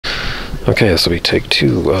Okay, this will be take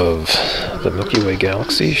 2 of the Milky Way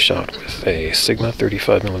galaxy, shot with a Sigma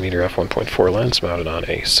 35mm f1.4 lens mounted on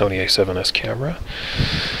a Sony A7S camera.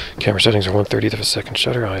 Camera settings are 1/30th of a second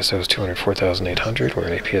shutter, ISO is 204,800, we're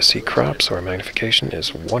in APSC crop, so our magnification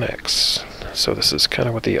is 1x. So this is kind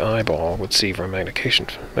of what the eyeball would see from a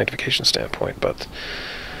magnification standpoint, but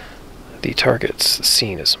the target's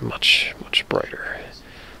scene is much, much brighter.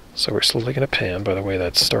 So we're slowly going to pan. By the way,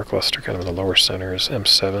 that star cluster kind of in the lower center is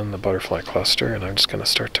M7, the butterfly cluster, and I'm just going to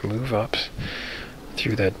start to move up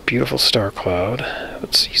through that beautiful star cloud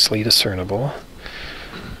that's easily discernible.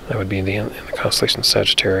 That would be in the constellation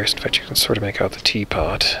Sagittarius. In fact, you can sort of make out the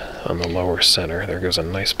teapot on the lower center. There goes a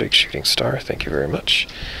nice big shooting star. Thank you very much.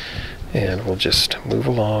 And we'll just move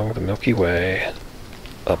along the Milky Way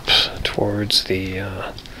up towards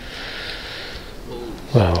the,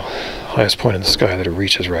 highest point in the sky that it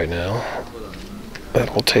reaches right now.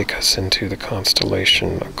 That will take us into the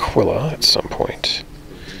constellation Aquila at some point,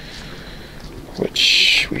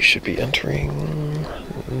 which we should be entering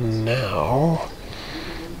now.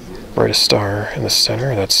 Brightest star in the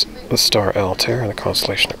center, that's the star Altair in the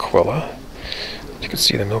constellation Aquila. You can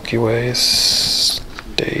see the Milky Way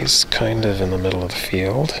stays kind of in the middle of the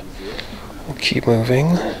field. We'll keep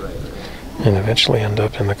moving and eventually end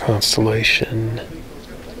up in the constellation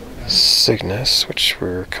Cygnus, which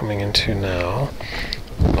we're coming into now.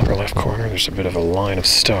 Upper left corner, there's a bit of a line of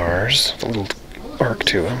stars, a little arc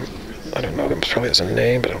to them. I don't know, it probably has a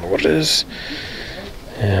name, but I don't know what it is.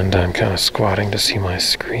 And I'm kind of squatting to see my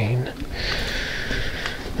screen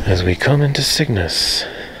as we come into Cygnus.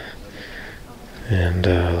 And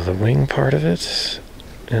the wing part of it,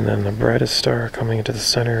 and then the brightest star coming into the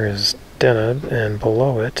center is Deneb, and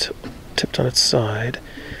below it, tipped on its side,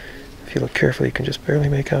 if you look carefully, you can just barely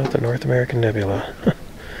make out the North American Nebula.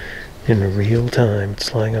 In real time,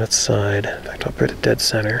 it's lying on its side. In fact, I'll put it dead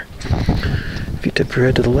center. If you tip your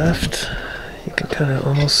head to the left, you can kind of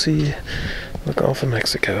almost see the Gulf of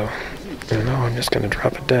Mexico. And now I'm just going to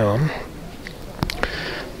drop it down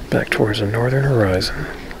back towards the northern horizon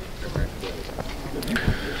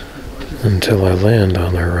until I land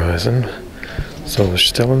on the horizon. So we're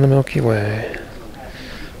still in the Milky Way.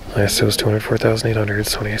 ISO is 204,800,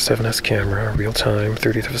 Sony A7S camera, real time,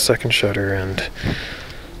 30th of a second shutter, and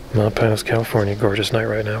Mount Pinos, California. Gorgeous night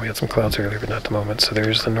right now. We had some clouds earlier, but not at the moment. So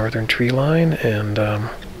there's the northern tree line, and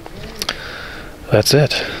that's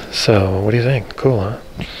it. So what do you think? Cool, huh?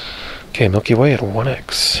 Okay, Milky Way at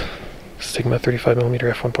 1x. Sigma 35mm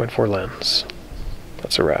f1.4 lens.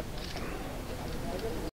 That's a wrap.